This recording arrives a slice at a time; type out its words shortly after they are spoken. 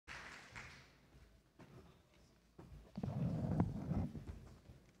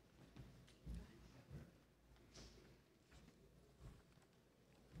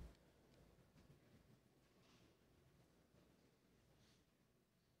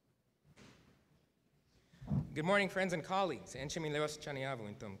Good morning, friends and colleagues. I am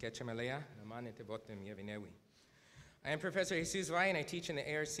Professor Jesus Vai, and I teach in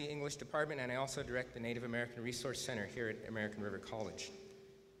the ARC English Department, and I also direct the Native American Resource Center here at American River College.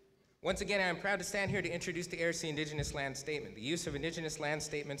 Once again, I am proud to stand here to introduce the ARC Indigenous Land Statement. The use of Indigenous land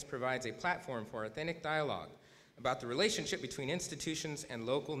statements provides a platform for authentic dialogue about the relationship between institutions and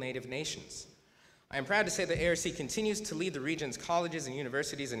local Native nations. I am proud to say that ARC continues to lead the region's colleges and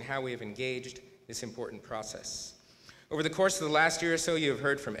universities in how we have engaged this important process. Over the course of the last year or so, you have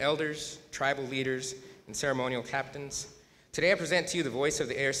heard from elders, tribal leaders, and ceremonial captains. Today I present to you the voice of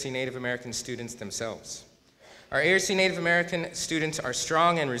the ARC Native American students themselves. Our ARC Native American students are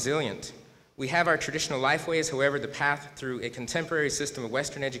strong and resilient. We have our traditional lifeways, however, the path through a contemporary system of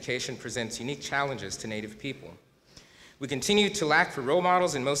Western education presents unique challenges to Native people. We continue to lack for role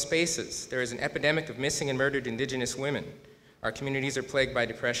models in most spaces. There is an epidemic of missing and murdered Indigenous women. Our communities are plagued by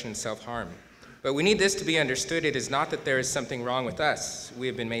depression and self-harm. But we need this to be understood. It is not that there is something wrong with us. We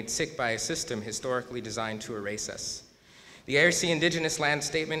have been made sick by a system historically designed to erase us. The ARC Indigenous Land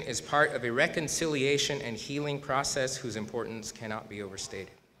Statement is part of a reconciliation and healing process whose importance cannot be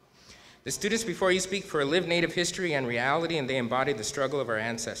overstated. The students before you speak for a lived Native history and reality, and they embody the struggle of our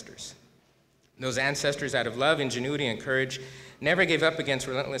ancestors. Those ancestors, out of love, ingenuity, and courage, never gave up against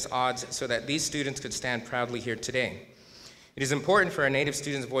relentless odds so that these students could stand proudly here today. It is important for our Native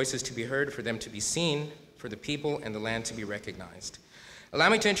students' voices to be heard, for them to be seen, for the people and the land to be recognized. Allow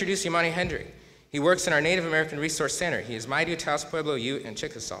me to introduce Yamani Hendrick. He works in our Native American Resource Center. He is Maidu, Taos Pueblo, Ute, and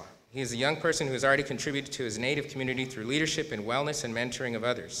Chickasaw. He is a young person who has already contributed to his Native community through leadership in wellness and mentoring of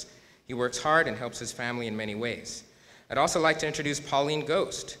others. He works hard and helps his family in many ways. I'd also like to introduce Pauline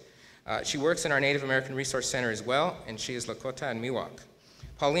Ghost. She works in our Native American Resource Center as well, and she is Lakota and Miwok.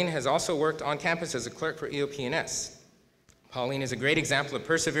 Pauline has also worked on campus as a clerk for EOP&S. Pauline is a great example of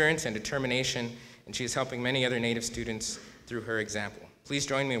perseverance and determination, and she is helping many other Native students through her example. Please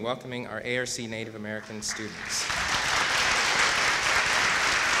join me in welcoming our ARC Native American students.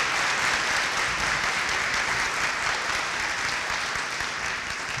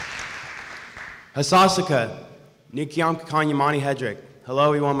 Hasasaka, Nikyam Kakan Yamani Hedrick. Hello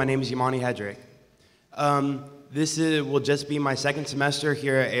everyone, my name is Yamani Hedrick. This will just be my second semester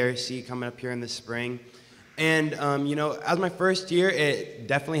here at ARC, coming up here in the spring. And, you know, as my first year, it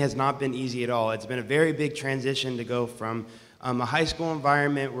definitely has not been easy at all. It's been a very big transition to go from a high school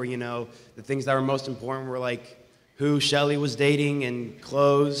environment where, you know, the things that were most important were like who Shelly was dating and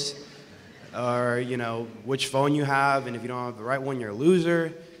clothes, or, you know, which phone you have, and if you don't have the right one, you're a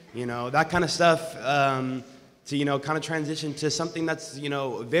loser, you know, that kind of stuff, to, you know, kind of transition to something that's, you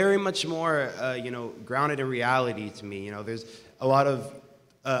know, very much more, you know, grounded in reality to me. You know, there's a lot of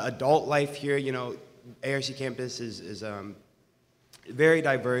adult life here, you know. ARC campus is very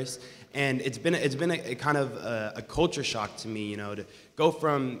diverse, and it's been a kind of a culture shock to me, you know, to go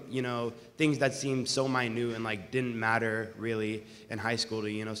from, you know, things that seemed so minute and like didn't matter really in high school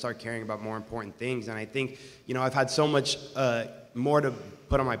to, you know, start caring about more important things. And I think, you know, I've had so much more to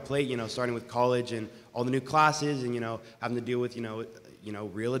put on my plate, you know, starting with college and all the new classes, and, you know, having to deal with, you know,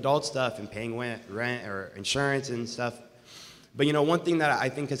 real adult stuff and paying rent or insurance and stuff. But, you know, one thing that I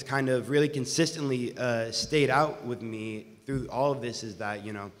think has kind of really consistently stayed out with me through all of this is that,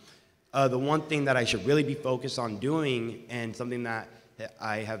 you know, the one thing that I should really be focused on doing, and something that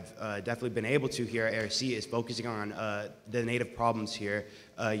I have definitely been able to here at ARC, is focusing on the Native problems here,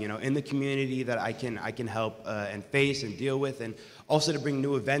 you know, in the community that I can help and face and deal with, and also to bring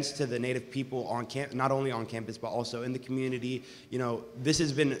new events to the Native people on not only on campus but also in the community. You know, this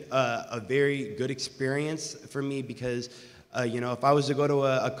has been a very good experience for me because, you know, if I was to go to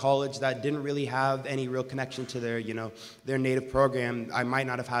a college that didn't really have any real connection to their, you know, their Native program, I might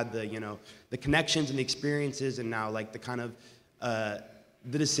not have had the, you know, the connections and the experiences, and now like the kind of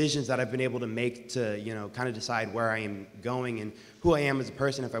the decisions that I've been able to make to, you know, kind of decide where I am going and who I am as a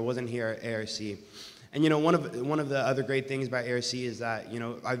person if I wasn't here at ARC. And, you know, one of the other great things about ARC is that, you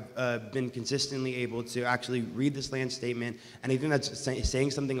know, I've been consistently able to actually read this land statement, and I think that's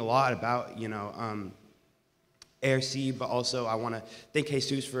saying something a lot about, you know, ARC, but also I want to thank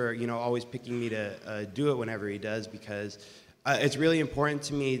Jesus for, you know, always picking me to do it whenever he does, because it's really important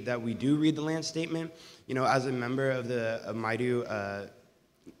to me that we do read the land statement. You know, as a member of the Maidu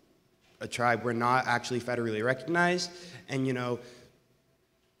a tribe, we're not actually federally recognized, and, you know,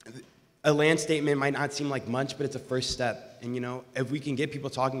 a land statement might not seem like much, but it's a first step. And, you know, if we can get people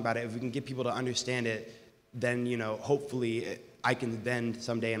talking about it, if we can get people to understand it, then, you know, hopefully I can then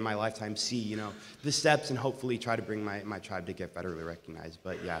someday in my lifetime see, you know, the steps and hopefully try to bring my tribe to get federally recognized.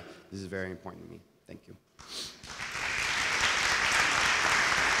 But yeah, this is very important to me. Thank you.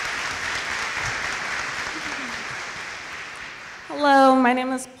 Hello, my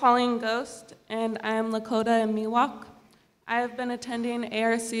name is Pauline Ghost, and I am Lakota in Miwok. I have been attending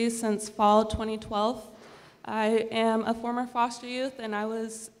ARC since fall 2012. I am a former foster youth, and I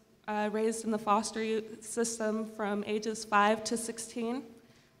was raised in the foster youth system from ages 5 to 16.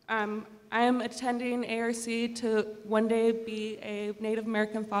 I am attending ARC to one day be a Native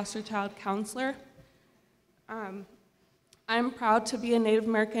American foster child counselor. I'm proud to be a Native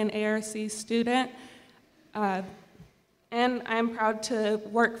American ARC student, and I'm proud to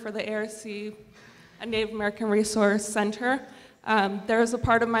work for the ARC, a Native American Resource Center. There was a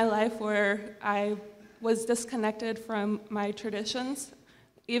part of my life where I was disconnected from my traditions.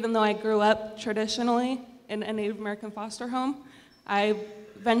 Even though I grew up traditionally in a Native American foster home, I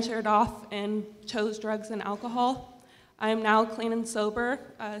ventured off and chose drugs and alcohol. I am now clean and sober,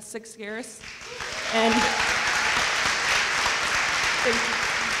 6 years. And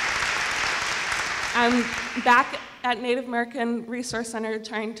I'm back at Native American Resource Center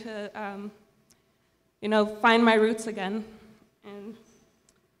trying to, find my roots again. And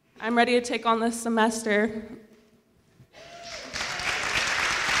I'm ready to take on this semester.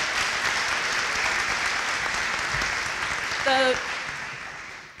 The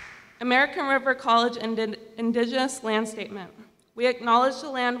American River College Indigenous Land Statement. We acknowledge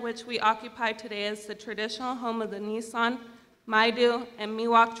the land which we occupy today as the traditional home of the Nisenan, Maidu, and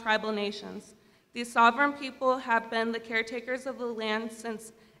Miwok tribal nations. These sovereign people have been the caretakers of the land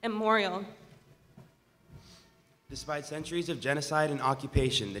since immemorial. Despite centuries of genocide and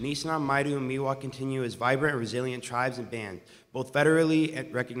occupation, the Nisenan, Maidu, and Miwok continue as vibrant and resilient tribes and bands, both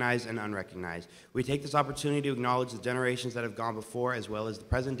federally recognized and unrecognized. We take this opportunity to acknowledge the generations that have gone before, as well as the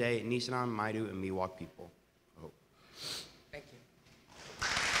present-day Nisenan, Maidu, and Miwok people. Thank you.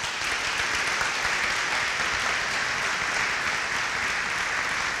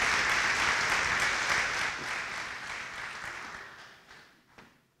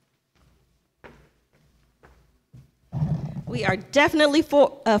 We are definitely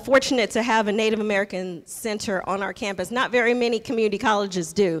fortunate to have a Native American center on our campus. Not very many community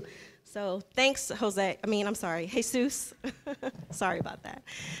colleges do. So thanks, Jesus. Sorry about that.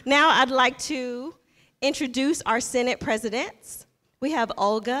 Now I'd like to introduce our Senate presidents. We have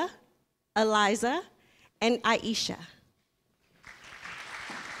Olga, Eliza, and Aisha.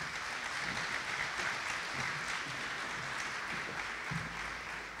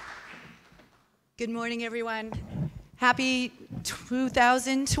 Good morning, everyone. Happy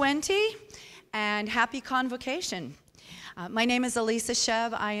 2020 and happy Convocation. My name is Elisa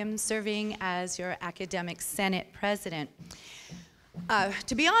Sheb. I am serving as your Academic Senate President.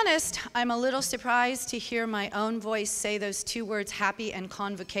 To be honest, I'm a little surprised to hear my own voice say those two words, happy and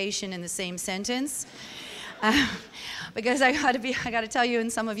convocation, in the same sentence. Because I got to tell you,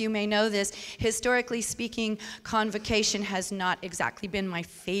 and some of you may know this, historically speaking, Convocation has not exactly been my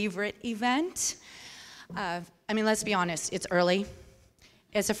favorite event. Let's be honest, it's early.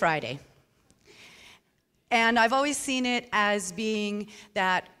 It's a Friday. And I've always seen it as being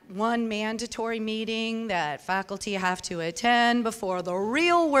that one mandatory meeting that faculty have to attend before the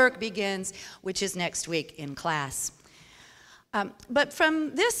real work begins, which is next week in class. But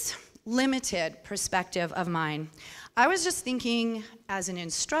from this limited perspective of mine, I was just thinking as an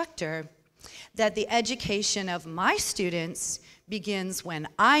instructor that the education of my students begins when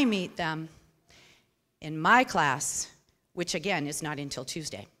I meet them in my class, which again is not until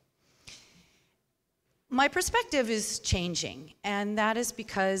Tuesday. My perspective is changing, and that is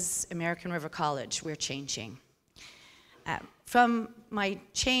because American River College, we're changing. From my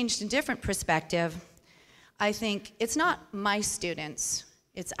changed and different perspective, I think it's not my students,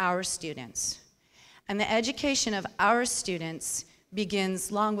 it's our students. And the education of our students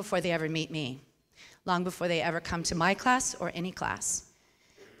begins long before they ever meet me, long before they ever come to my class or any class.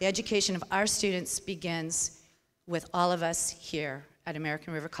 The education of our students begins with all of us here at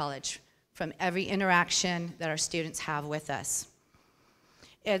American River College, from every interaction that our students have with us.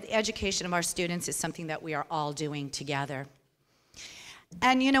 The education of our students is something that we are all doing together.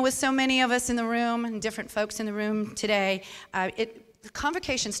 And with so many of us in the room and different folks in the room today, the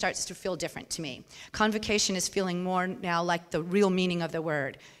convocation starts to feel different to me. Convocation is feeling more now like the real meaning of the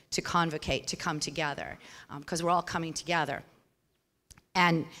word, to convocate, to come together, because we're all coming together.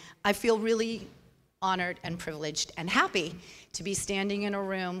 And I feel really honored and privileged and happy to be standing in a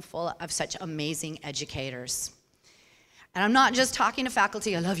room full of such amazing educators. And I'm not just talking to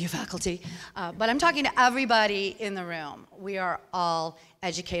faculty, I love you faculty, but I'm talking to everybody in the room. We are all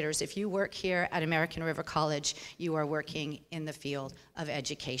educators. If you work here at American River College, you are working in the field of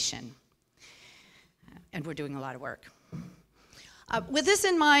education. And we're doing a lot of work. With this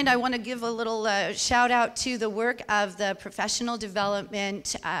in mind, I want to give a little shout out to the work of the Professional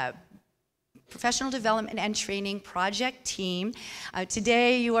Development and Training Project team.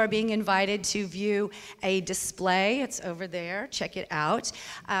 Today you are being invited to view a display. It's over there, check it out,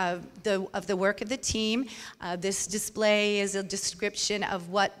 of the work of the team. This display is a description of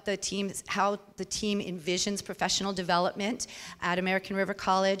how the team envisions professional development at American River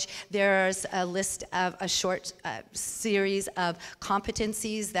College. There's a list of a short series of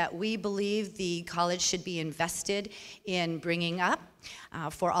competencies that we believe the college should be invested in bringing up.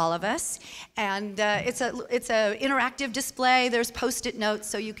 For all of us, and it's an interactive display. There's post-it notes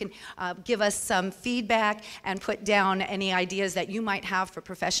so you can give us some feedback and put down any ideas that you might have for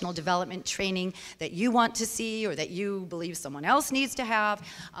professional development training that you want to see or that you believe someone else needs to have.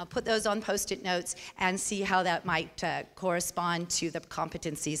 Put those on post-it notes and see how that might correspond to the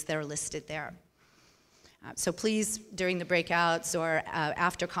competencies that are listed there. So please, during the breakouts or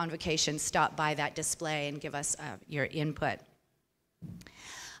after convocation, stop by that display and give us your input.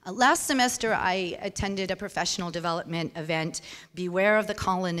 Last semester, I attended a professional development event, Beware of the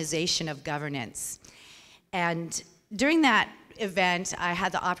Colonization of Governance. And during that event, I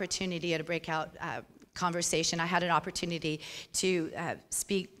had the opportunity at a breakout conversation, I had an opportunity to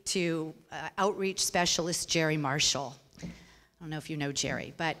speak to outreach specialist Jerry Marshall. I don't know if you know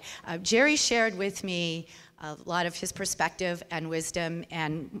Jerry, but Jerry shared with me a lot of his perspective and wisdom.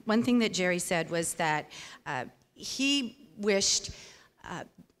 And one thing that Jerry said was that he wished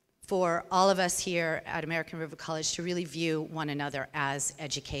for all of us here at American River College to really view one another as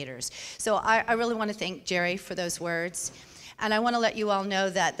educators. So I really want to thank Jerry for those words. And I want to let you all know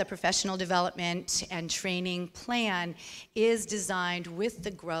that the professional development and training plan is designed with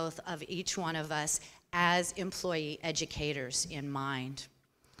the growth of each one of us as employee educators in mind.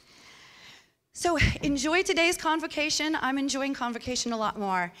 So enjoy today's convocation. I'm enjoying convocation a lot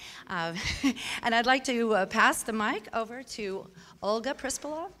more. And I'd like to pass the mic over to Olga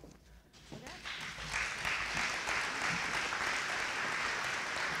Prispolov.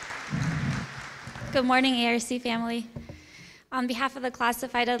 Good morning, ARC family. On behalf of the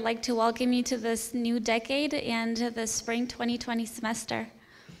classified, I'd like to welcome you to this new decade and the spring 2020 semester.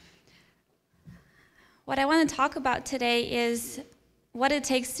 What I want to talk about today is what it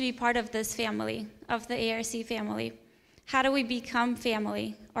takes to be part of this family, of the ARC family. How do we become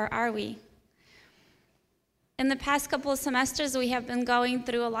family, or are we? In the past couple of semesters, we have been going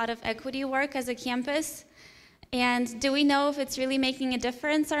through a lot of equity work as a campus. And do we know if it's really making a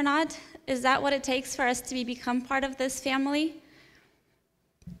difference or not? Is that what it takes for us to become part of this family?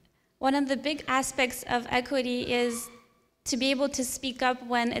 One of the big aspects of equity is to be able to speak up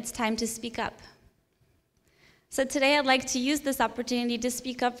when it's time to speak up. So today I'd like to use this opportunity to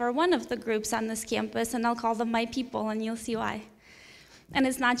speak up for one of the groups on this campus, and I'll call them my people, and you'll see why. And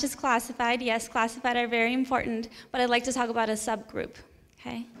it's not just classified. Yes, classified are very important, but I'd like to talk about a subgroup,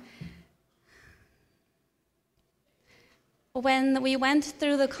 okay? When we went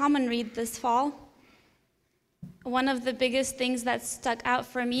through the Common Read this fall, one of the biggest things that stuck out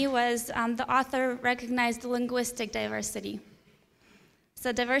for me was the author recognized linguistic diversity.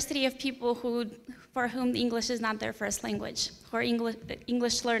 So diversity of people for whom English is not their first language, who are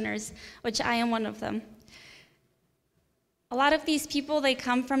English learners, which I am one of them. A lot of these people, they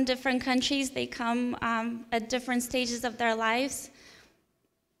come from different countries, they come at different stages of their lives,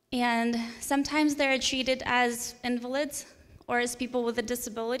 and sometimes they're treated as invalids or as people with a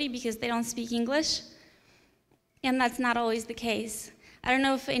disability because they don't speak English, and that's not always the case. I don't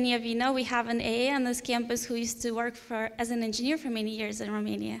know if any of you know, we have an AA on this campus who used to work as an engineer for many years in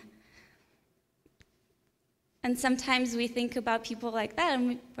Romania. And sometimes we think about people like that,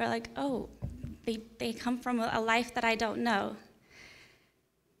 and we're like, oh, they come from a life that I don't know.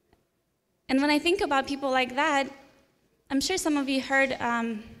 And when I think about people like that, I'm sure some of you heard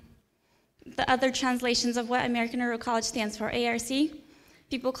the other translations of what American River College stands for, ARC.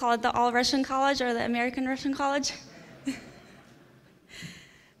 People call it the All-Russian College or the American Russian College.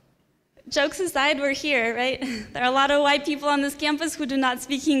 Jokes aside, we're here, right? There are a lot of white people on this campus who do not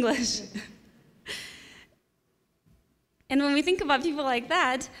speak English. And when we think about people like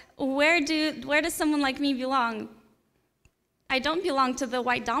that, where does someone like me belong? I don't belong to the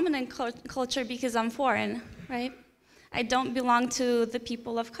white dominant culture because I'm foreign, right? I don't belong to the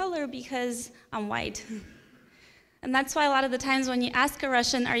people of color because I'm white. And that's why a lot of the times when you ask a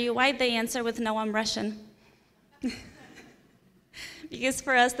Russian, are you white, they answer with, no, I'm Russian. Because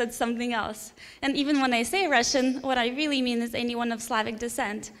for us, that's something else. And even when I say Russian, what I really mean is anyone of Slavic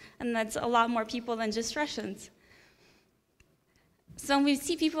descent, and that's a lot more people than just Russians. So when we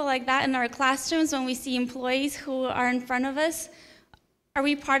see people like that in our classrooms, when we see employees who are in front of us, Are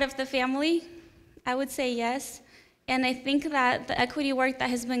we part of the family? I would say yes. And I think that the equity work that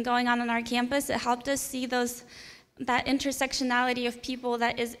has been going on our campus, it helped us see that intersectionality of people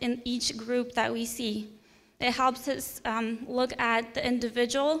that is in each group that we see. It helps us look at the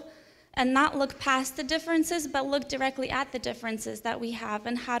individual and not look past the differences, but look directly at the differences that we have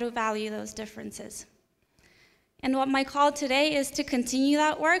and how to value those differences. And what my call today is to continue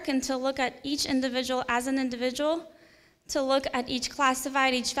that work and to look at each individual as an individual, to look at each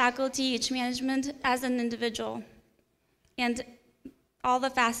classified, each faculty, each management as an individual, and all the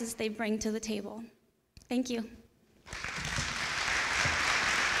facets they bring to the table. Thank you.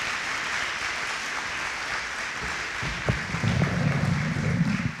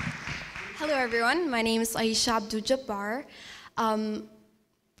 Hello everyone, my name is Aisha Abdul-Jabbar.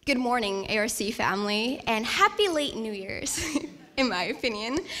 Good morning, ARC family, and happy late New Year's, in my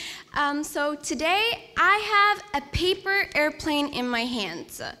opinion. So today, I have a paper airplane in my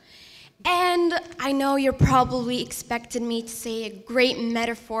hands. And I know you're probably expecting me to say a great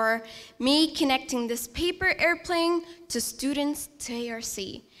metaphor, me connecting this paper airplane to students to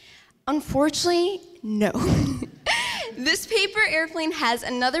ARC. Unfortunately, no. This paper airplane has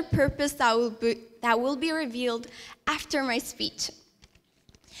another purpose that will be revealed after my speech.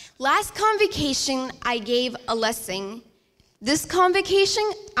 Last convocation, I gave a lesson. This convocation,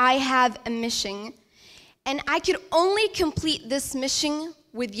 I have a mission. And I could only complete this mission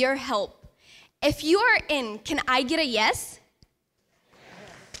with your help. If you are in, can I get a yes?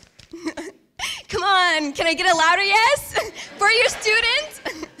 Come on, can I get a louder yes for your students?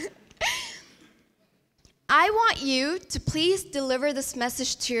 I want you to please deliver this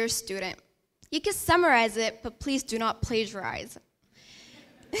message to your student. You can summarize it, but please do not plagiarize.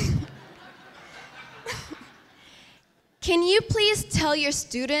 Can you please tell your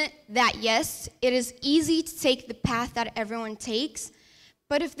student that yes, it is easy to take the path that everyone takes,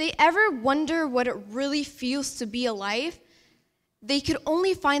 but if they ever wonder what it really feels to be alive, they could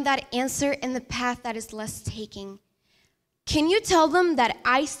only find that answer in the path that is less taking. Can you tell them that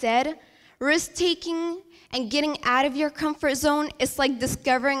I said risk-taking and getting out of your comfort zone is like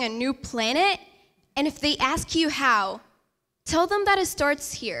discovering a new planet? And if they ask you how, tell them that it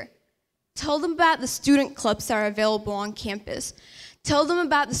starts here. Tell them about the student clubs that are available on campus. Tell them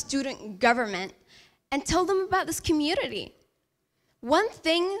about the student government. And tell them about this community. One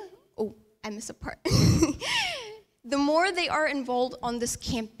thing, oh, I missed a part. The more they are involved on this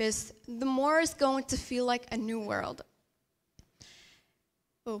campus, the more it's going to feel like a new world.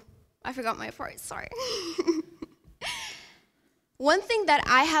 Oh, I forgot my part, sorry. One thing that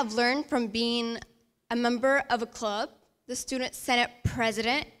I have learned from being a member of a club, the Student Senate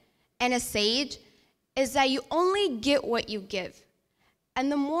President, and a SAGE, is that you only get what you give.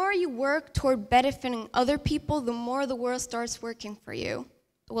 And the more you work toward benefiting other people, the more the world starts working for you.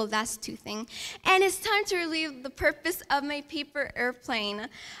 Well, that's two things. And it's time to relieve the purpose of my paper airplane.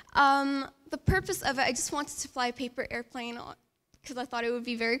 The purpose of it, I just wanted to fly a paper airplane because I thought it would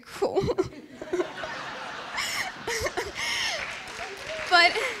be very cool.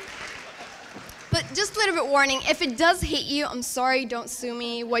 But just a little bit warning, if it does hit you, I'm sorry, don't sue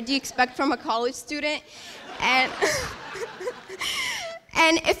me. What do you expect from a college student? And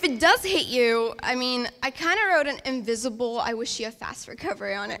and if it does hit you, I mean, I kind of wrote an invisible, I wish you a fast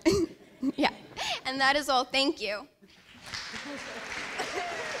recovery on it. Yeah, and that is all, thank you.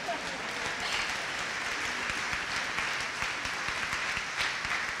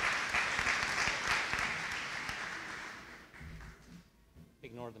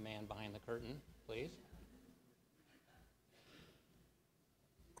 Ignore the man behind the curtain, please.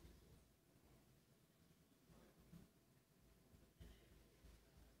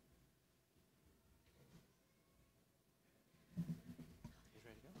 He's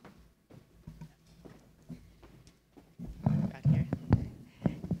ready to go. Back here.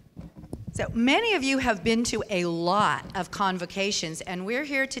 So many of you have been to a lot of convocations, and we're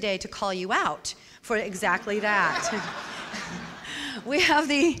here today to call you out for exactly that. We have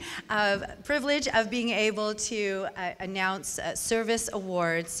the privilege of being able to announce service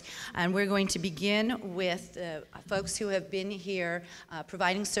awards, and we're going to begin with folks who have been here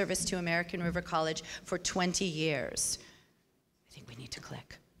providing service to American River College for 20 years. I think we need to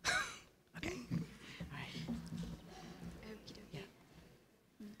click. Okay. All right. Yeah.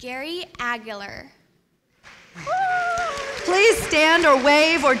 Gary Aguilar. Please stand or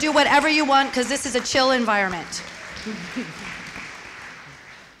wave or do whatever you want, because this is a chill environment.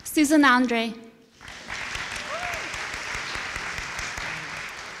 Susan Andre.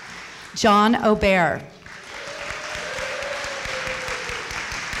 John Aubert.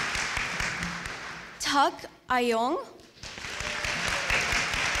 Tuck Ayong.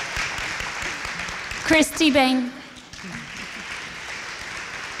 Christy Bang.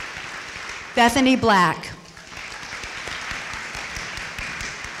 Bethany Black.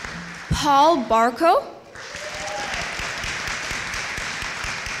 Paul Barco.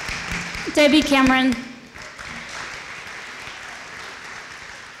 Debbie Cameron.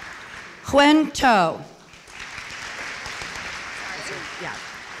 Huen To.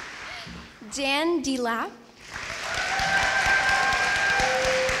 Dan Delap.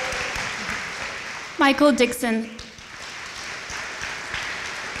 Michael Dixon.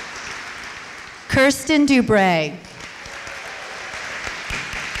 Kirsten Dubray.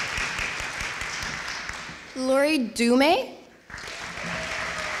 Lori Dume.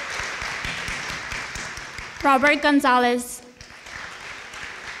 Robert Gonzalez.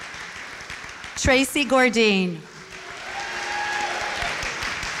 Tracy Gordine.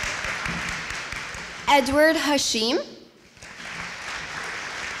 Edward Hashim.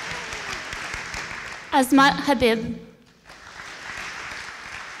 Azmat Habib.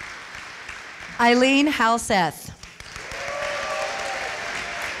 Eileen Halseth.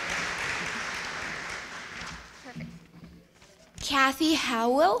 Kathy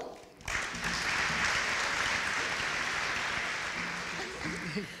Howell.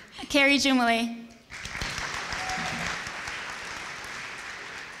 Carrie Jumale.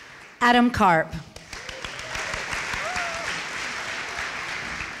 Adam Karp.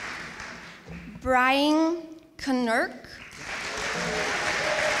 Brian Knurk.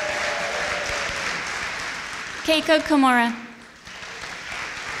 Keiko Komora.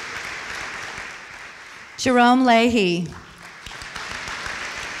 Jerome Leahy.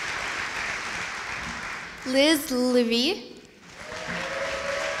 Liz Livy.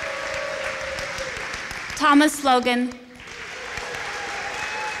 Thomas Logan.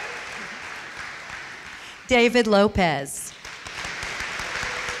 David Lopez.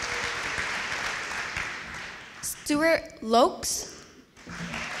 Stuart Lokes.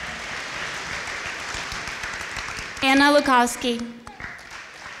 Anna Lukowski.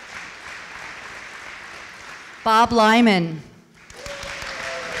 Bob Lyman.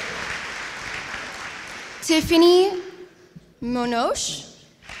 Tiffany Monosh.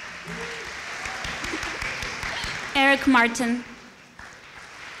 Eric Martin.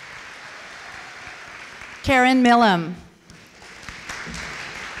 Karen Millam.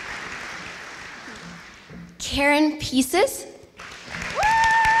 Karen Pieces.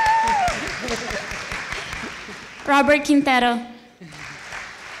 Robert Quintero.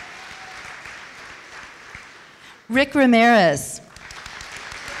 Rick Ramirez.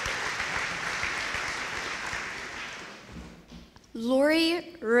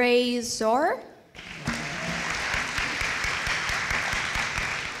 Lori Razor.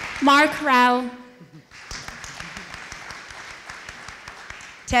 Mark Rao.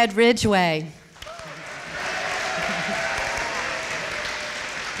 Ted Ridgway.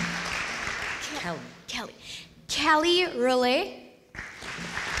 Kelly Relay.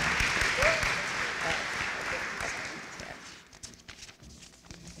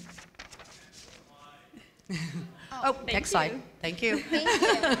 Oh, next slide. Thank you.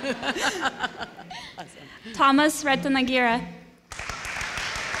 Thomas Retanagira.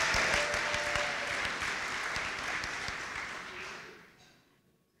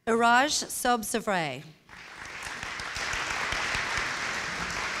 Iraj Sobsavray.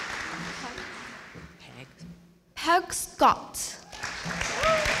 Peg Scott.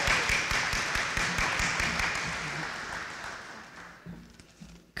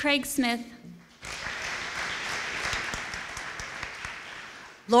 Craig Smith.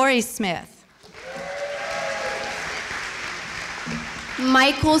 Lori Smith.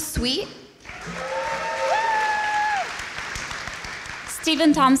 Michael Sweet.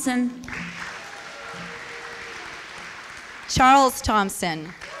 Stephen Thompson. Charles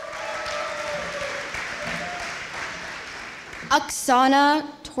Thompson. Oksana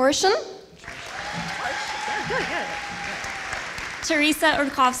Torsion. Teresa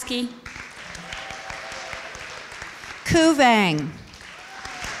Urkovsky. Ku Vang.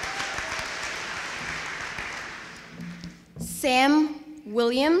 Sam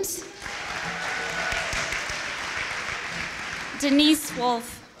Williams. Denise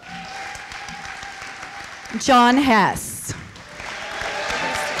Wolf. John Hess.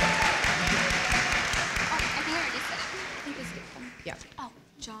 Yeah. Oh,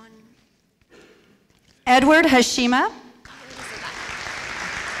 John. Edward Hashima.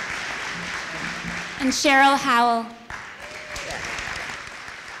 And Cheryl Howell.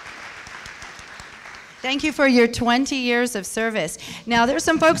 Thank you for your 20 years of service. Now, there's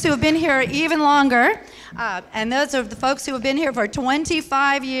some folks who have been here even longer, and those are the folks who have been here for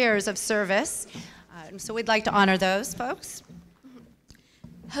 25 years of service. So we'd like to honor those folks.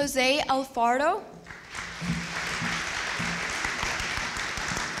 Jose Alfaro.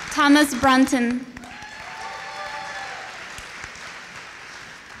 Thomas Brunton.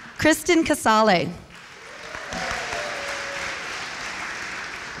 Kristen Casale.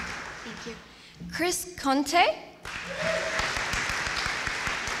 Thank you. Chris Conte.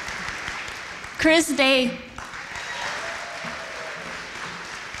 Chris Day.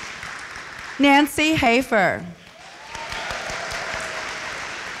 Nancy Hafer.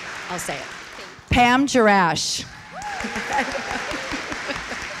 I'll say it. Pam Jarash.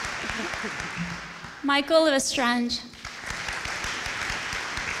 Michael Lestrange.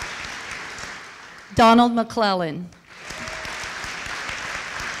 Donald McClellan.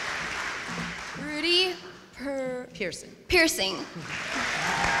 Rudy Pearson.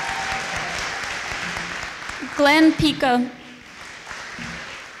 Glenn Pico.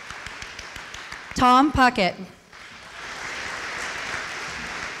 Tom Puckett.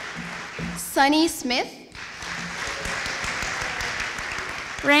 Sunny Smith.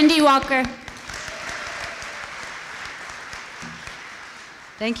 Randy Walker.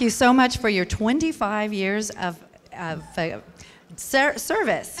 Thank you so much for your 25 years of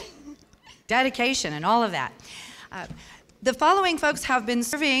service, dedication, and all of that. The following folks have been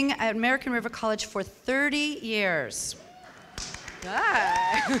serving at American River College for 30 years.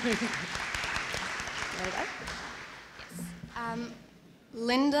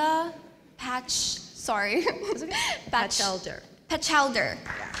 Linda Batchelder. Patchelder.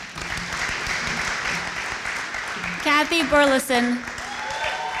 Kathy Burleson.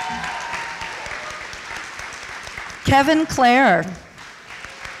 Kevin Clare.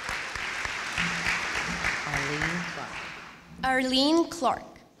 Arlene Clark.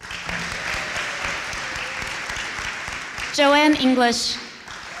 Joanne English.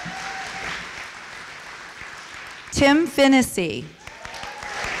 Tim Finnessy.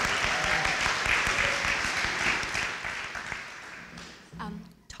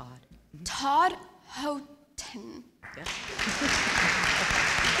 Todd Houghton.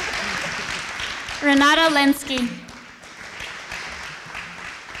 Renata Lensky.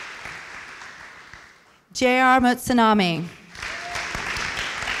 J.R. Mutsunami.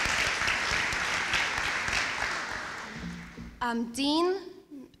 Dean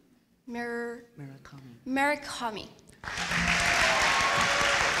Murakami.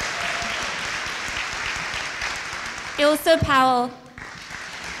 Ilsa Powell.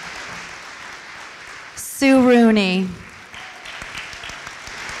 Sue Rooney.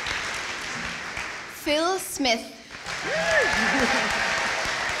 Phil Smith.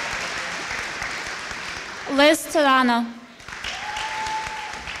 Liz Tadano.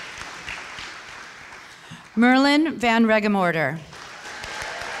 Merlin Van Regemorter.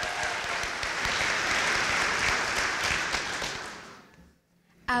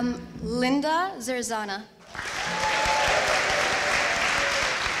 Linda Zerzana.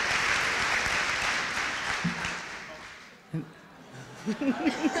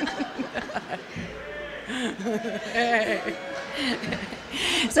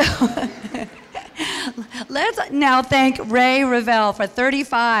 So let's now thank Ray Revelle for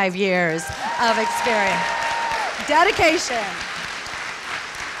 35 years of experience. Dedication.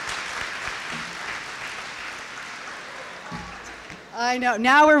 I know,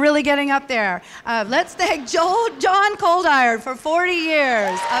 now we're really getting up there. Let's thank John Coldiron for 40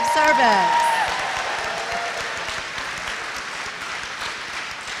 years of service.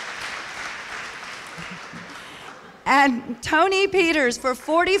 And Tony Peters for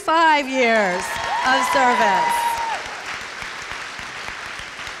 45 years of service.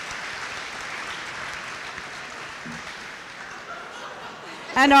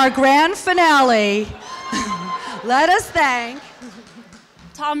 And our grand finale, let us thank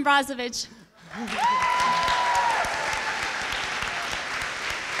Tom Brazovich.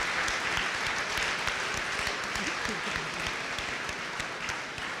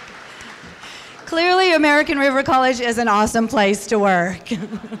 Clearly, American River College is an awesome place to work.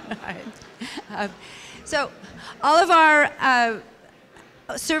 So, all of our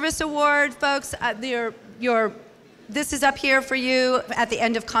service award folks, this is up here for you at the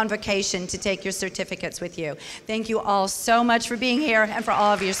end of Convocation to take your certificates with you. Thank you all so much for being here and for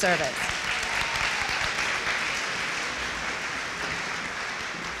all of your service.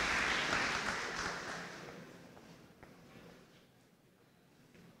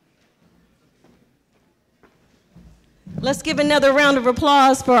 Let's give another round of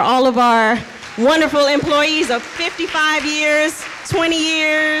applause for all of our wonderful employees of 55 years, 20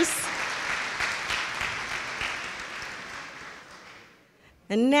 years.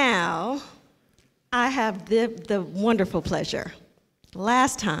 And now, I have the wonderful pleasure,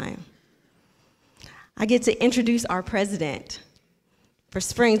 last time, I get to introduce our president for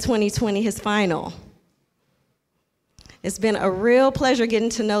Spring 2020, his final. It's been a real pleasure getting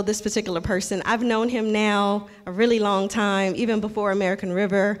to know this particular person. I've known him now a really long time, even before American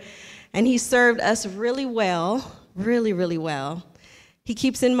River, and he served us really well, really, really well. He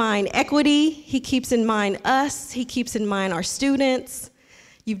keeps in mind equity, he keeps in mind us, he keeps in mind our students.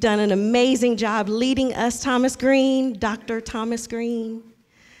 You've done an amazing job leading us, Thomas Green, Dr. Thomas Green.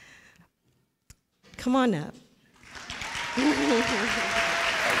 Come on up. Thank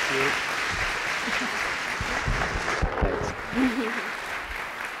you.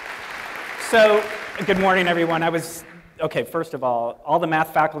 So, good morning, everyone. Okay, first of all the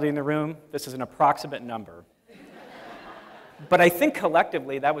math faculty in the room, this is an approximate number. But I think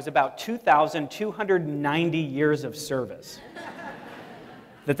collectively that was about 2,290 years of service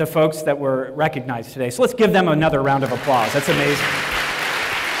that the folks that were recognized today. So let's give them another round of applause. That's amazing.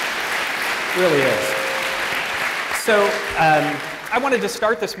 It really is. So I wanted to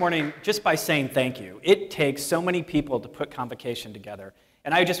start this morning just by saying thank you. It takes so many people to put Convocation together,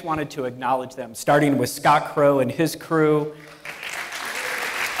 and I just wanted to acknowledge them, starting with Scott Crow and his crew,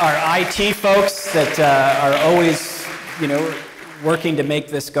 our IT folks that are always, working to make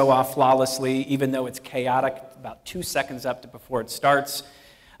this go off flawlessly, even though it's chaotic about 2 seconds up before it starts.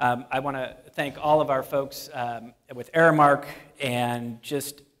 I want to thank all of our folks with Aramark and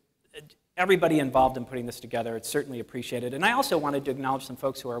just everybody involved in putting this together. It's certainly appreciated. And I also wanted to acknowledge some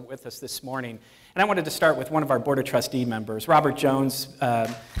folks who are with us this morning. And I wanted to start with one of our Board of Trustee members, Robert Jones.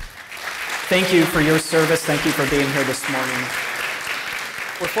 Thank you for your service. Thank you for being here this morning.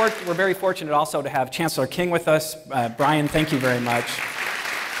 We're very fortunate also to have Chancellor King with us. Brian, thank you very much.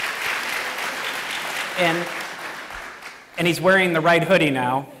 And he's wearing the right hoodie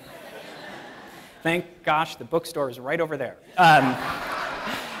now. Thank gosh, the bookstore is right over there.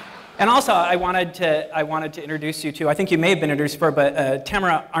 And also, I wanted to introduce you to, I think you may have been introduced before, but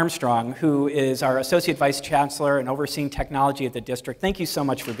Tamara Armstrong, who is our Associate Vice Chancellor and overseeing technology at the district. Thank you so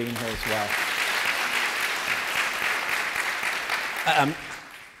much for being here as well.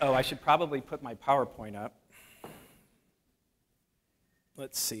 I should probably put my PowerPoint up.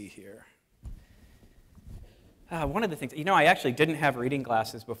 Let's see here. One of the things, I actually didn't have reading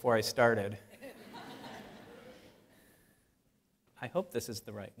glasses before I started. I hope this is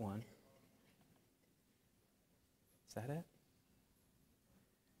the right one. Is that it?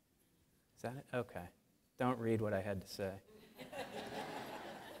 Is that it? Okay. Don't read what I had to say.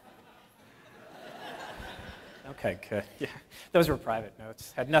 Okay, good. Yeah, those were private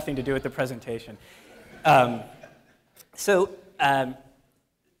notes. Had nothing to do with the presentation. So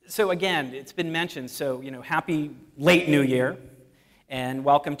again, it's been mentioned, happy late New Year, and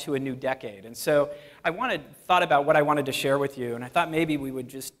welcome to a new decade. And so I thought about what I wanted to share with you, and I thought maybe we would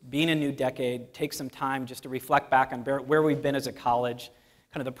just, being a new decade, take some time just to reflect back on where we've been as a college,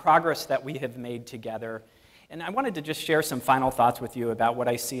 kind of the progress that we have made together. And I wanted to just share some final thoughts with you about what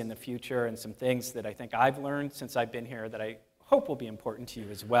I see in the future and some things that I think I've learned since I've been here that I hope will be important to you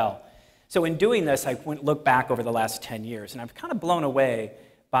as well. So in doing this, I look back over the last 10 years, and I'm kind of blown away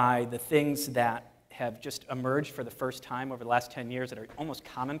by the things that have just emerged for the first time over the last 10 years that are almost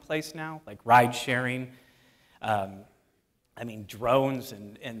commonplace now, like ride sharing, drones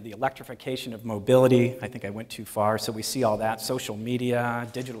and the electrification of mobility. I think I went too far, so we see all that, social media,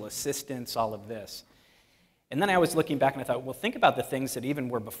 digital assistants, all of this. And then I was looking back and I thought, well, think about the things that even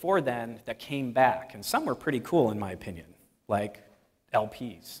were before then that came back, and some were pretty cool in my opinion, like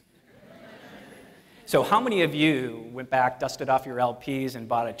LPs. So how many of you went back, dusted off your LPs, and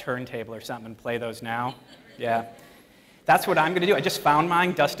bought a turntable or something and play those now? Yeah. That's what I'm going to do. I just found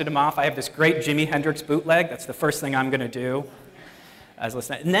mine, dusted them off. I have this great Jimi Hendrix bootleg. That's the first thing I'm going to do. I was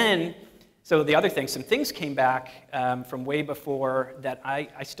listening. And then, so the other thing, some things came back from way before that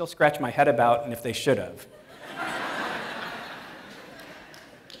I still scratch my head about, and if they should have.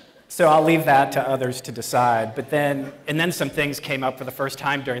 So I'll leave that to others to decide. And then some things came up for the first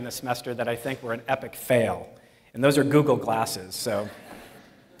time during the semester that I think were an epic fail. And those are Google Glasses. So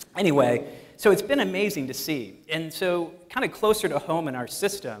anyway, so it's been amazing to see. And so kind of closer to home in our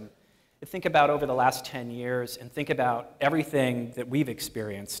system, to think about over the last 10 years and think about everything that we've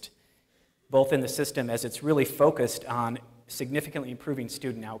experienced, both in the system as it's really focused on significantly improving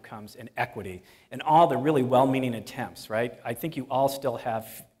student outcomes and equity, and all the really well-meaning attempts, right? I think you all still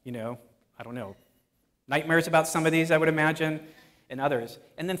have, nightmares about some of these, I would imagine, and others.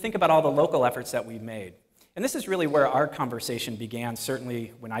 And then think about all the local efforts that we've made. And this is really where our conversation began,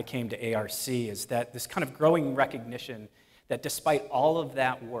 certainly when I came to ARC, is that this kind of growing recognition that despite all of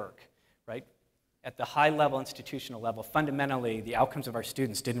that work, right, at the high level, institutional level, fundamentally, the outcomes of our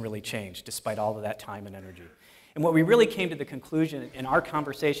students didn't really change despite all of that time and energy. And what we really came to the conclusion in our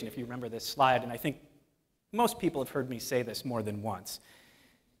conversation, if you remember this slide, and I think most people have heard me say this more than once,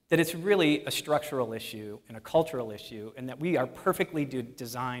 that it's really a structural issue and a cultural issue, and that we are perfectly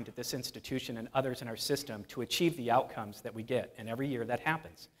designed at this institution and others in our system to achieve the outcomes that we get, and every year that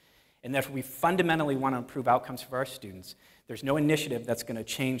happens. And that if we fundamentally want to improve outcomes for our students, there's no initiative that's going to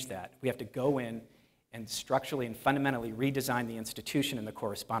change that. We have to go in and structurally and fundamentally redesign the institution and the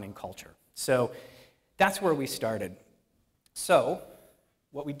corresponding culture. So that's where we started. So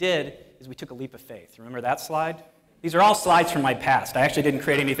what we did is we took a leap of faith. Remember that slide? These are all slides from my past. I actually didn't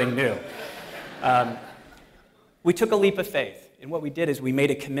create anything new. We took a leap of faith, and what we did is we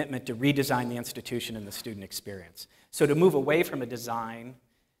made a commitment to redesign the institution and the student experience. So to move away from a design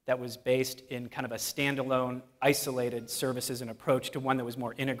that was based in kind of a standalone, isolated services and approach to one that was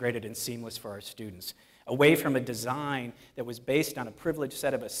more integrated and seamless for our students. Away from a design that was based on a privileged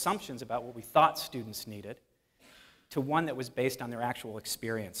set of assumptions about what we thought students needed, to one that was based on their actual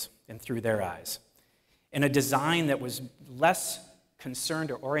experience and through their eyes. And a design that was less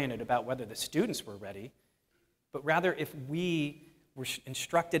concerned or oriented about whether the students were ready, but rather if we were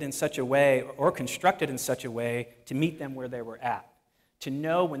instructed in such a way or constructed in such a way to meet them where they were at, to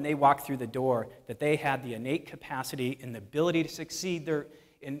know when they walked through the door that they had the innate capacity and the ability to succeed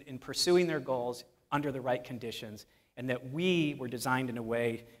in pursuing their goals under the right conditions, and that we were designed in a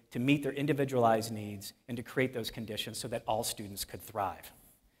way to meet their individualized needs and to create those conditions so that all students could thrive.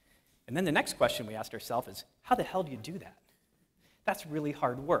 And then the next question we asked ourselves is, how the hell do you do that? That's really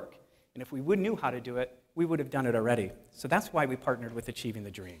hard work. And if we knew how to do it, we would have done it already. So that's why we partnered with Achieving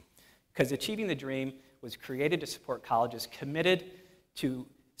the Dream. Because Achieving the Dream was created to support colleges committed to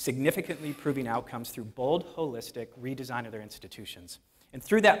significantly improving outcomes through bold, holistic redesign of their institutions. And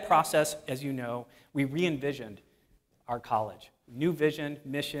through that process, as you know, we re-envisioned our college. New vision,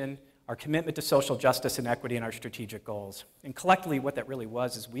 mission, our commitment to social justice and equity, and our strategic goals. And collectively, what that really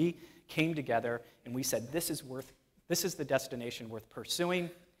was is we came together and we said, this is the destination worth pursuing,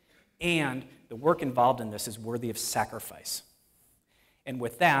 and the work involved in this is worthy of sacrifice. And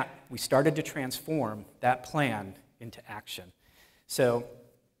with that, we started to transform that plan into action. So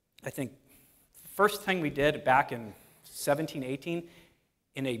I think the first thing we did back in 17, 18,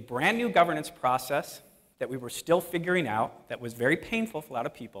 in a brand new governance process that we were still figuring out, that was very painful for a lot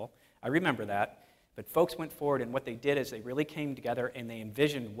of people, I remember that, but folks went forward, and what they did is they really came together and they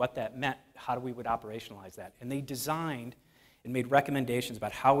envisioned what that meant, how we would operationalize that. And they designed and made recommendations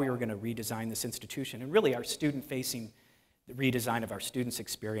about how we were going to redesign this institution, and really our student-facing redesign of our students'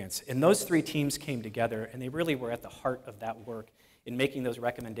 experience. And those three teams came together, and they really were at the heart of that work in making those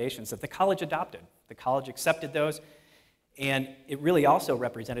recommendations that the college adopted. The college accepted those, and it really also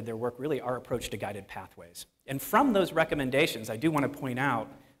represented their work, really our approach to guided pathways. And from those recommendations, I do want to point out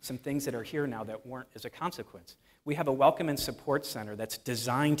some things that are here now that weren't as a consequence. We have a welcome and support center that's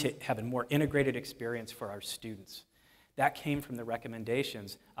designed to have a more integrated experience for our students. That came from the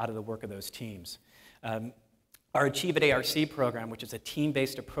recommendations out of the work of those teams. Our Achieve at ARC program, which is a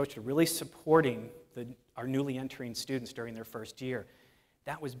team-based approach to really supporting our newly entering students during their first year,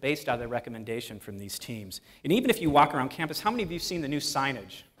 that was based on the recommendation from these teams. And even if you walk around campus, how many of you have seen the new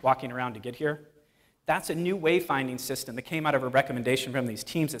signage walking around to get here? That's a new wayfinding system that came out of a recommendation from these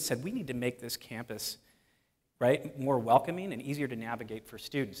teams that said we need to make this campus more welcoming and easier to navigate for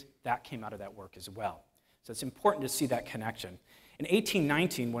students. That came out of that work as well. So it's important to see that connection. In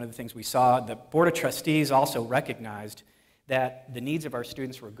 1819, one of the things we saw, the Board of Trustees also recognized that the needs of our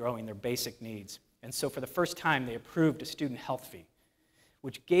students were growing, their basic needs. And so for the first time, they approved a student health fee,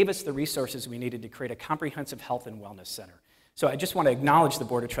 which gave us the resources we needed to create a comprehensive health and wellness center. So I just want to acknowledge the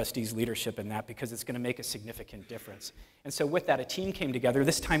Board of Trustees' leadership in that because it's going to make a significant difference. And so with that, a team came together,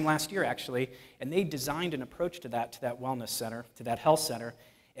 this time last year actually, and they designed an approach to that wellness center, to that health center.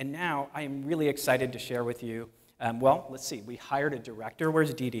 And now I am really excited to share with you, well, let's see, we hired a director.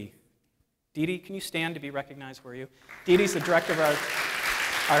 Where's Dee Dee? Dee Dee, can you stand to be recognized? Where are you? Dee Dee's the director of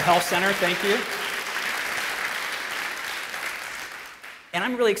our health center. Thank you. And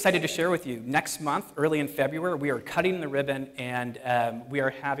I'm really excited to share with you, next month, early in February, we are cutting the ribbon, and we are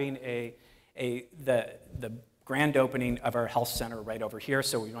having the grand opening of our health center right over here,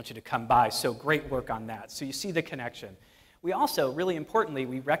 so we want you to come by. So great work on that. So you see the connection. We also, really importantly,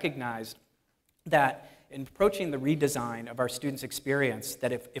 we recognized that in approaching the redesign of our students' experience,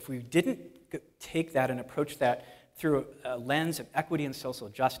 that if we didn't take that and approach that through a lens of equity and social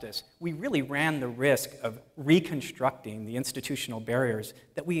justice, we really ran the risk of reconstructing the institutional barriers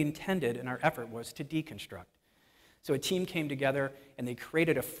that we intended and our effort was to deconstruct. So a team came together and they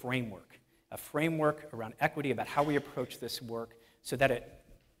created a framework a framework around equity about how we approach this work so that it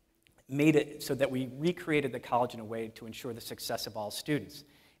made it so that we recreated the college in a way to ensure the success of all students.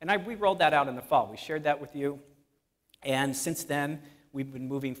 And we rolled that out in the fall. We shared that with you. And since then, we've been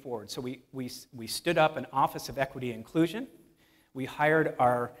moving forward. So we stood up an Office of Equity and Inclusion. We hired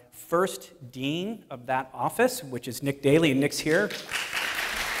our first dean of that office, which is Nick Daly, and Nick's here.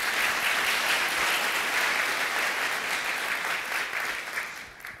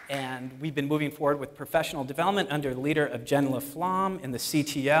 And we've been moving forward with professional development under the leader of Jen LaFlamme in the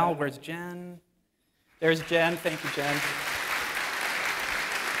CTL. Where's Jen? There's Jen. Thank you, Jen.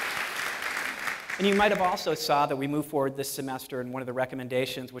 And you might have also saw that we moved forward this semester in one of the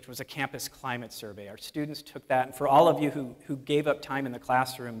recommendations, which was a campus climate survey. Our students took that, and for all of you who gave up time in the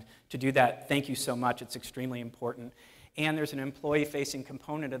classroom to do that, thank you so much. It's extremely important. And there's an employee-facing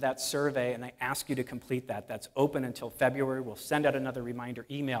component of that survey, and I ask you to complete that. That's open until February. We'll send out another reminder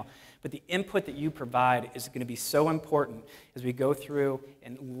email. But the input that you provide is going to be so important as we go through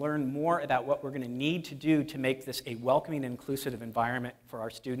and learn more about what we're going to need to do to make this a welcoming and inclusive environment for our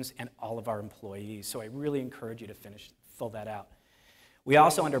students and all of our employees. So I really encourage you to fill that out. We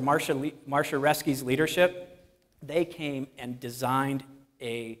also, under Marcia Reski's leadership, they came and designed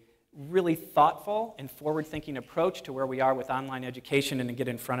a really thoughtful and forward-thinking approach to where we are with online education and to get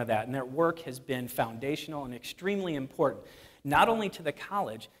in front of that. And their work has been foundational and extremely important, not only to the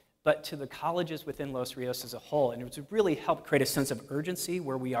college, but to the colleges within Los Rios as a whole. And it's really helped create a sense of urgency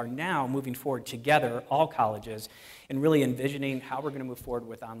where we are now moving forward together, all colleges, and really envisioning how we're going to move forward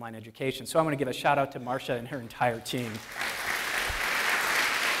with online education. So I want to give a shout out to Marcia and her entire team.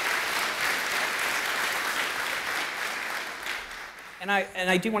 And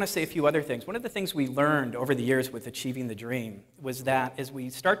I do want to say a few other things. One of the things we learned over the years with Achieving the Dream was that as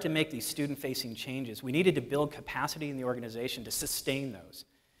we start to make these student-facing changes, we needed to build capacity in the organization to sustain those,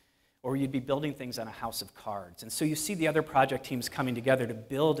 or you'd be building things on a house of cards. And so you see the other project teams coming together to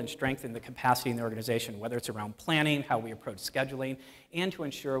build and strengthen the capacity in the organization, whether it's around planning, how we approach scheduling, and to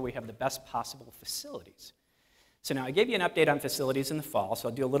ensure we have the best possible facilities. So now I gave you an update on facilities in the fall, so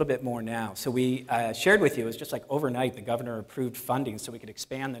I'll do a little bit more now. So we shared with you, it was just like overnight, the governor approved funding so we could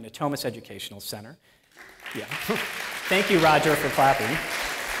expand the Natomas Educational Center. Yeah. Thank you, Roger, for clapping.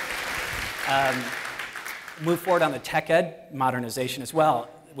 Move forward on the tech ed modernization as well,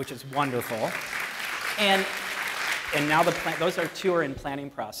 which is wonderful. And now those are two are in planning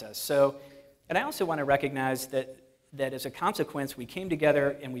process. So, and I also want to recognize that as a consequence, we came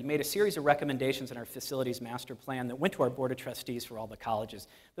together and we made a series of recommendations in our facilities master plan that went to our board of trustees for all the colleges.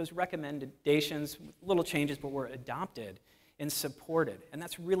 Those recommendations, little changes, but were adopted and supported. And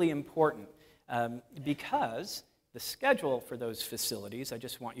that's really important because the schedule for those facilities, I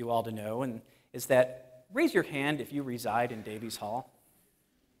just want you all to know, is that raise your hand if you reside in Davies Hall.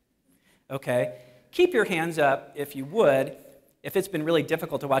 Okay. Keep your hands up if you would, if it's been really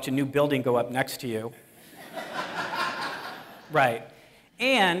difficult to watch a new building go up next to you. Right.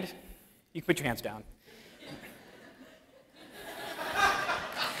 And you can put your hands down.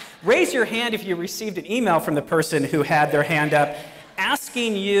 Raise your hand if you received an email from the person who had their hand up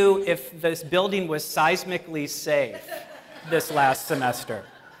asking you if this building was seismically safe this last semester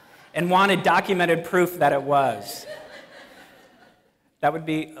and wanted documented proof that it was. That would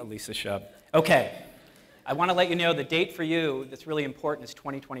be Elisa Shub. Okay. I want to let you know the date for you that's really important is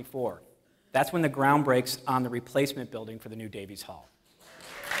 2024. That's when the ground breaks on the replacement building for the new Davies Hall.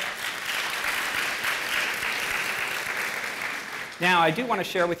 Now, I do want to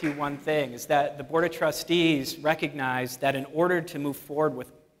share with you one thing, is that the Board of Trustees recognize that in order to move forward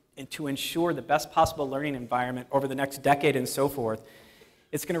with and to ensure the best possible learning environment over the next decade and so forth,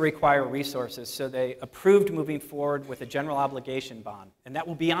 it's going to require resources. So they approved moving forward with a general obligation bond, and that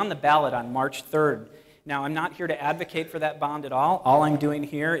will be on the ballot on March 3rd. Now, I'm not here to advocate for that bond at all. All I'm doing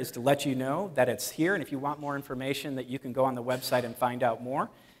here is to let you know that it's here, and if you want more information, that you can go on the website and find out more.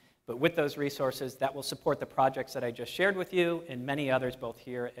 But with those resources, that will support the projects that I just shared with you and many others, both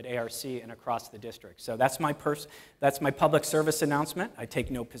here at ARC and across the district. So that's my public service announcement. I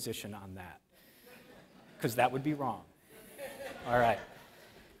take no position on that, because that would be wrong. All right.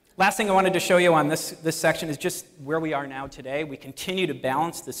 Last thing I wanted to show you on this section is just where we are now today. We continue to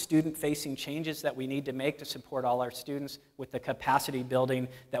balance the student-facing changes that we need to make to support all our students with the capacity building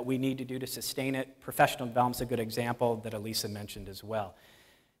that we need to do to sustain it. Professional development is a good example that Elisa mentioned as well.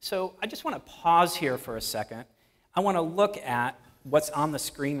 So I just want to pause here for a second. I want to look at what's on the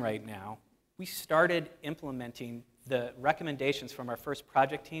screen right now. We started implementing the recommendations from our first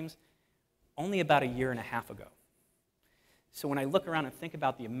project teams only about a year and a half ago. So when I look around and think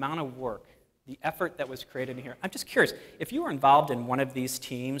about the amount of work the effort that was created in here. I'm just curious, if you were involved in one of these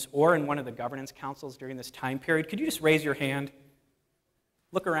teams or in one of the governance councils during this time period, could you just raise your hand?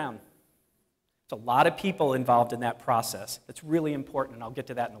 Look around. There's a lot of people involved in that process. That's really important, and I'll get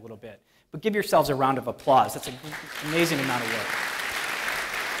to that in a little bit. But give yourselves a round of applause. That's an amazing amount of work.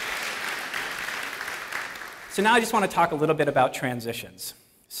 So now I just want to talk a little bit about transitions.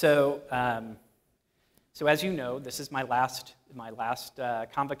 So as you know, this is my last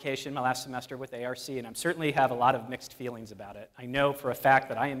convocation, my last semester with ARC, and I certainly have a lot of mixed feelings about it. I know for a fact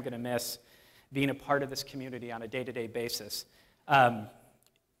that I am going to miss being a part of this community on a day-to-day basis.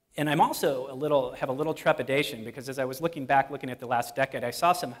 And I'm also have a little trepidation, because as I was looking at the last decade, I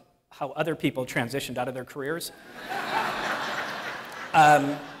saw how other people transitioned out of their careers.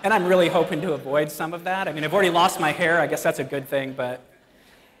 And I'm really hoping to avoid some of that. I mean, I've already lost my hair. I guess that's a good thing. But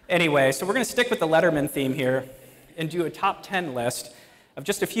anyway, so we're going to stick with the Letterman theme here and do a top 10 list of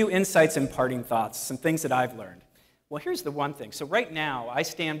just a few insights and parting thoughts, some things that I've learned. Well, here's the one thing. So right now, I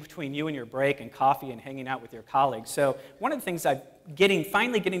stand between you and your break and coffee and hanging out with your colleagues. So one of the things I'm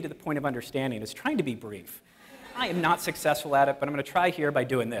finally getting to the point of understanding is trying to be brief. I am not successful at it, but I'm going to try here by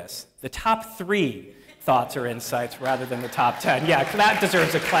doing this. The top 3 thoughts or insights rather than the top 10. Yeah, that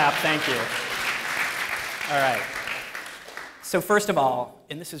deserves a clap. Thank you. All right. So first of all,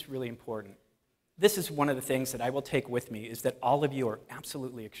 and this is really important, this is one of the things that I will take with me, is that all of you are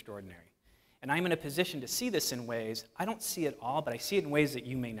absolutely extraordinary. And I'm in a position to see this in ways, I don't see it all, but I see it in ways that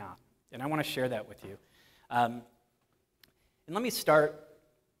you may not. And I want to share that with you. And let me start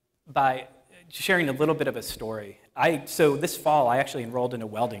by sharing a little bit of a story. So this fall, I actually enrolled in a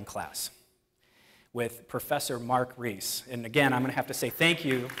welding class with Professor Mark Reese. And again, I'm going to have to say thank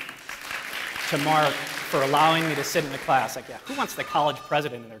you to Mark for allowing me to sit in the class. Like, yeah, who wants the college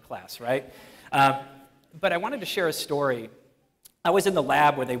president in their class, right? But I wanted to share a story. I was in the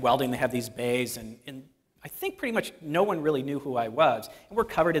lab where they have these bays, and I think pretty much no one really knew who I was. And we're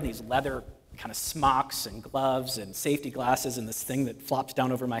covered in these leather kind of smocks and gloves and safety glasses and this thing that flops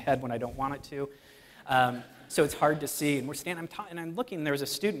down over my head when I don't want it to. So it's hard to see. And we're standing, and I'm looking, and there was a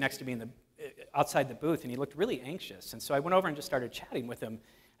student next to me outside the booth, and he looked really anxious. And so I went over and just started chatting with him.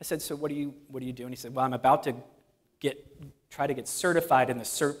 I said, so what do you do? And he said, well, I'm about to try to get certified in a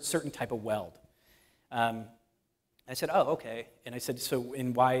certain type of weld. I said, oh, okay. And I said, so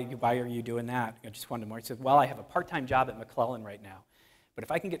why are you doing that? I just wanted more. He said, well, I have a part-time job at McClellan right now. But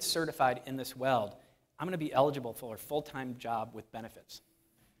if I can get certified in this weld, I'm going to be eligible for a full-time job with benefits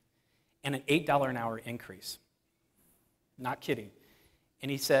and an $8 an hour increase. Not kidding. And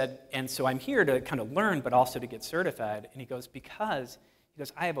he said, and so I'm here to kind of learn, but also to get certified. And he goes,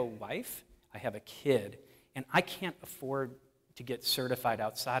 I have a wife, I have a kid, and I can't afford to get certified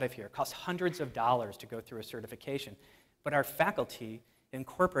outside of here. It costs hundreds of dollars to go through a certification. But our faculty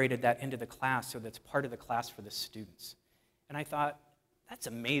incorporated that into the class, so that's part of the class for the students. And I thought, that's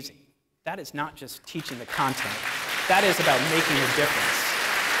amazing. That is not just teaching the content. That is about making a difference.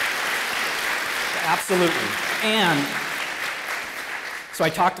 Absolutely. And so I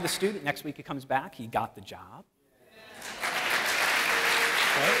talked to the student. Next week he comes back. He got the job.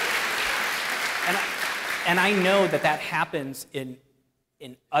 Right? And I know that happens in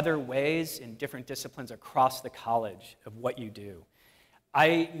other ways, in different disciplines across the college of what you do.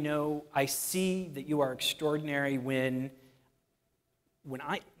 I see that you are extraordinary when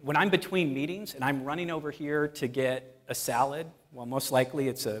I'm between meetings and I'm running over here to get a salad. Well, most likely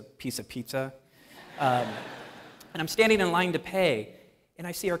it's a piece of pizza. And I'm standing in line to pay, and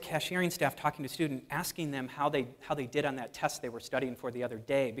I see our cashiering staff talking to a student, asking them how they did on that test they were studying for the other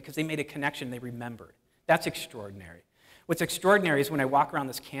day, because they made a connection they remembered. That's extraordinary. What's extraordinary is when I walk around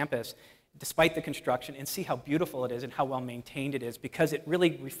this campus, despite the construction, and see how beautiful it is and how well maintained it is, because it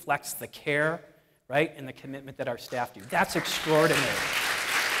really reflects the care, right, and the commitment that our staff do. That's extraordinary.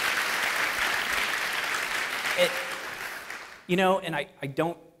 And I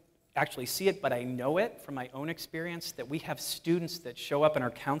don't actually see it, but I know it from my own experience, that we have students that show up in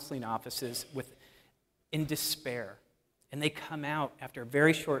our counseling offices in despair. And they come out after a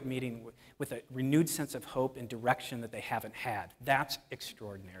very short meeting with a renewed sense of hope and direction that they haven't had. That's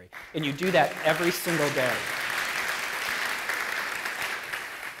extraordinary. And you do that every single day.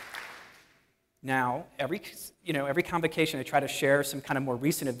 Now, every convocation, I try to share some kind of more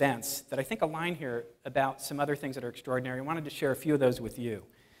recent events that I think align here about some other things that are extraordinary. I wanted to share a few of those with you.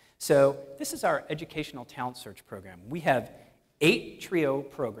 So this is our Educational Talent Search program. We have 8 TRIO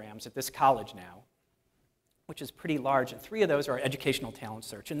programs at this college now, which is pretty large, and 3 of those are Educational Talent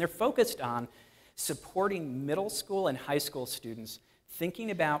Search. And they're focused on supporting middle school and high school students thinking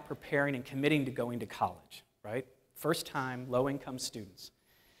about preparing and committing to going to college, right? First-time, low-income students.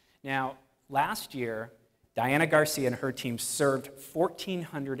 Now, last year, Diana Garcia and her team served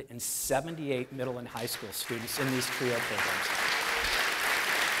 1,478 middle and high school students in these TRIO programs.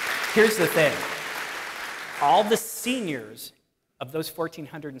 Here's the thing. All the seniors of those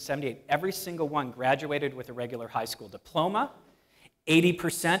 1,478, every single one graduated with a regular high school diploma.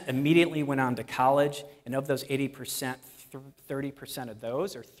 80% immediately went on to college, and of those 80%, 30% of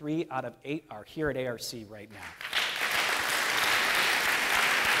those, or 3 out of 8, are here at ARC right now.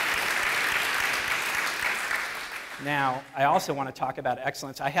 Now, I also want to talk about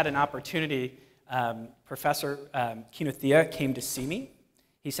excellence. I had an opportunity, Professor Kinuthia came to see me.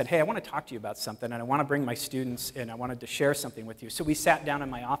 He said, hey, I want to talk to you about something, and I want to bring my students in. I wanted to share something with you. So we sat down in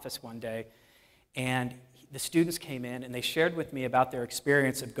my office one day, and the students came in, and they shared with me about their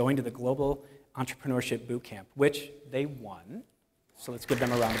experience of going to the Global Entrepreneurship Boot Camp, which they won. So let's give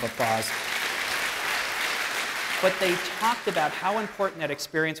them a round of applause. But they talked about how important that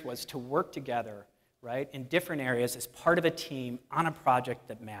experience was to work together, right, in different areas as part of a team on a project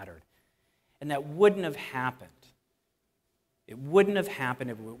that mattered. And that wouldn't have happened. It wouldn't have happened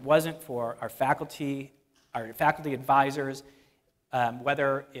if it wasn't for our faculty advisors,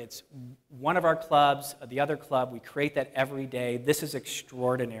 whether it's one of our clubs or the other club. We create that every day. This is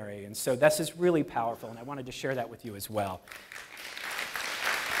extraordinary. And so this is really powerful, and I wanted to share that with you as well.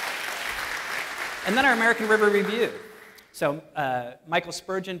 And then our American River Review. So Michael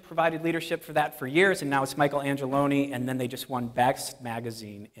Spurgeon provided leadership for that for years, and now it's Michael Angeloni, and then they just won Best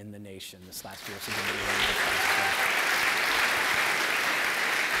Magazine in the Nation this last year. So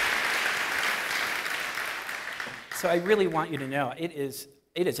So I really want you to know it is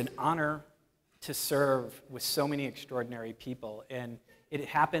an honor to serve with so many extraordinary people, and it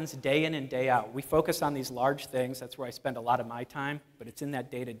happens day in and day out. We focus on these large things. That's where I spend a lot of my time, but it's in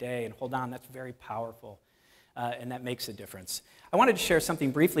that day-to-day, and hold on, that's very powerful, and that makes a difference. I wanted to share something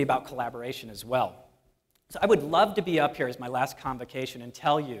briefly about collaboration as well. So I would love to be up here as my last convocation and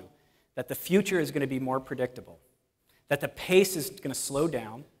tell you that the future is going to be more predictable, that the pace is going to slow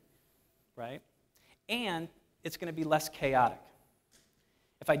down, right? And it's going to be less chaotic.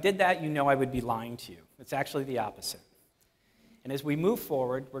 If I did that, you know I would be lying to you. It's actually the opposite. And as we move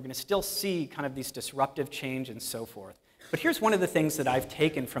forward, we're going to still see kind of these disruptive change and so forth. But here's one of the things that I've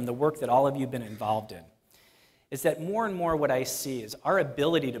taken from the work that all of you have been involved in, is that more and more what I see is our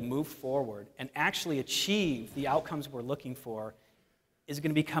ability to move forward and actually achieve the outcomes we're looking for is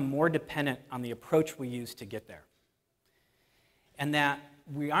going to become more dependent on the approach we use to get there. And that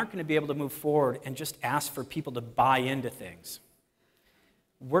we aren't going to be able to move forward and just ask for people to buy into things.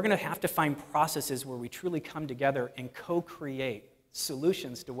 We're going to have to find processes where we truly come together and co-create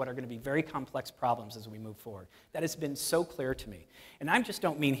solutions to what are going to be very complex problems as we move forward. That has been so clear to me. And I just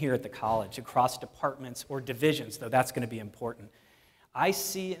don't mean here at the college, across departments or divisions, though that's going to be important. I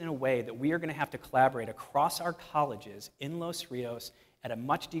see in a way that we are going to have to collaborate across our colleges in Los Rios at a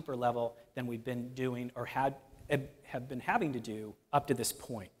much deeper level than we've been doing or have been having to do up to this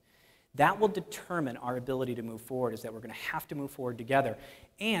point. That will determine our ability to move forward, is that we're going to have to move forward together,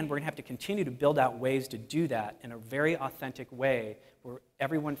 and we're going to have to continue to build out ways to do that in a very authentic way where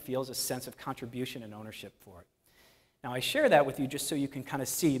everyone feels a sense of contribution and ownership for it. Now, I share that with you just so you can kind of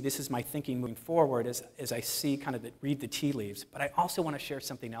see this is my thinking moving forward as I see kind of read the tea leaves, but I also want to share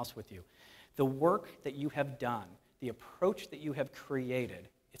something else with you. The work that you have done, the approach that you have created,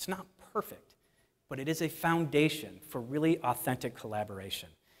 it's not perfect, but it is a foundation for really authentic collaboration.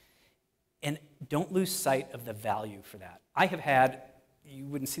 And don't lose sight of the value for that. I have had, you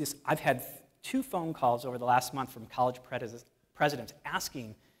wouldn't see this, I've had 2 phone calls over the last month from college presidents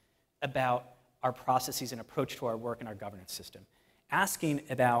asking about our processes and approach to our work and our governance system. Asking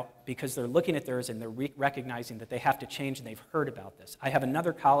about, because they're looking at theirs and they're recognizing that they have to change and they've heard about this. I have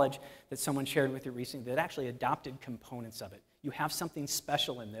another college that someone shared with you recently that actually adopted components of it. You have something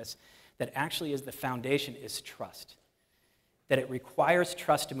special in this that actually is the foundation is trust. That it requires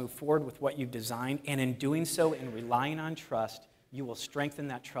trust to move forward with what you've designed, and in doing so and relying on trust, you will strengthen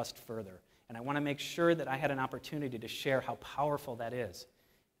that trust further. And I want to make sure that I had an opportunity to share how powerful that is.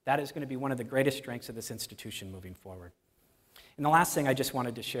 That is going to be one of the greatest strengths of this institution moving forward. And the last thing I just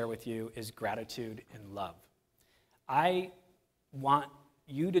wanted to share with you is gratitude and love. I want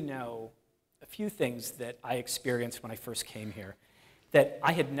you to know a few things that I experienced when I first came here, that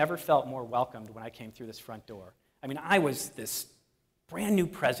I had never felt more welcomed when I came through this front door. I mean, I was this brand new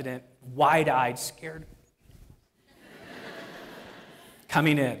president, wide-eyed, scared,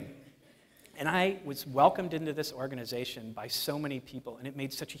 coming in. And I was welcomed into this organization by so many people, and it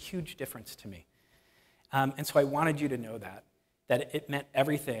made such a huge difference to me. And so I wanted you to know that it meant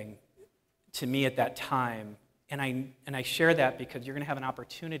everything to me at that time, And I share that because you're going to have an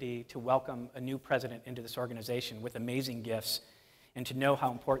opportunity to welcome a new president into this organization with amazing gifts and to know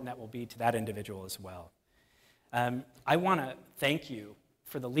how important that will be to that individual as well. I want to thank you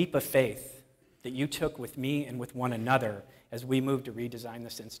for the leap of faith that you took with me and with one another as we moved to redesign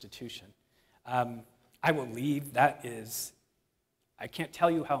this institution. I will leave. I can't tell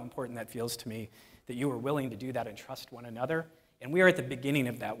you how important that feels to me, that you are willing to do that and trust one another. And we are at the beginning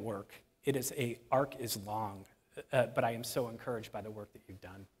of that work. Arc is long, but I am so encouraged by the work that you've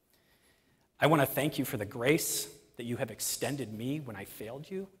done. I want to thank you for the grace that you have extended me when I failed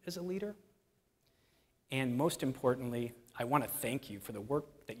you as a leader. And most importantly, I want to thank you for the work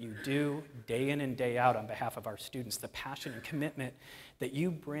that you do day in and day out on behalf of our students, the passion and commitment that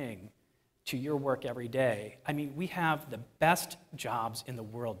you bring to your work every day. I mean, we have the best jobs in the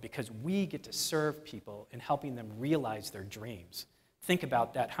world because we get to serve people in helping them realize their dreams. Think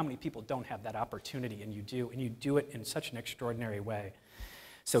about that, how many people don't have that opportunity, and you do it in such an extraordinary way.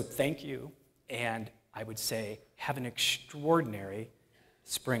 So thank you, and I would say have an extraordinary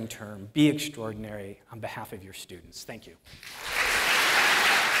spring term. Be extraordinary on behalf of your students. Thank you.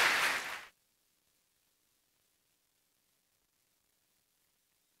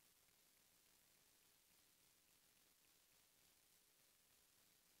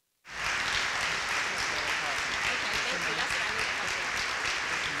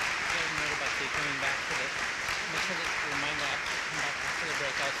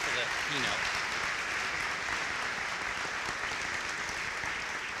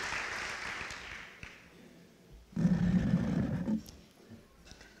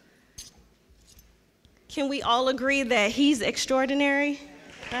 Can we all agree that he's extraordinary,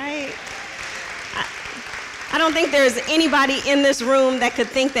 right? I don't think there's anybody in this room that could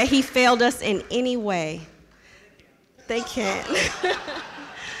think that he failed us in any way. They can't.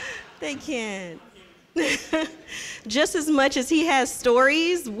 They can't. Just as much as he has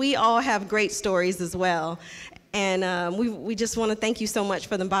stories, we all have great stories as well. And we just want to thank you so much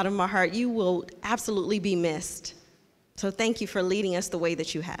from the bottom of our heart. You will absolutely be missed. So thank you for leading us the way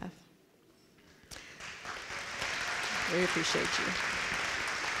that you have. We appreciate you.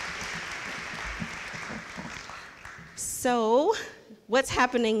 So, what's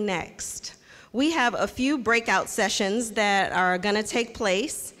happening next? We have a few breakout sessions that are going to take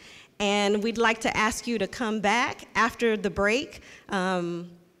place, and we'd like to ask you to come back after the break,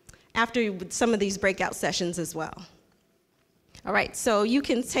 after some of these breakout sessions as well. All right, so you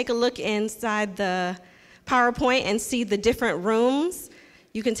can take a look inside the PowerPoint and see the different rooms.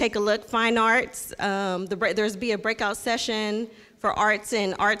 You can take a look, fine arts, there's be a breakout session for arts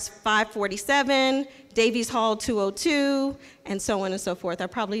in Arts 547, Davies Hall 202, and so on and so forth. I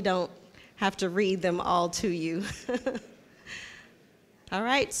probably don't have to read them all to you. All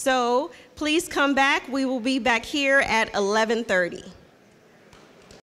right, so please come back. We will be back here at 11:30.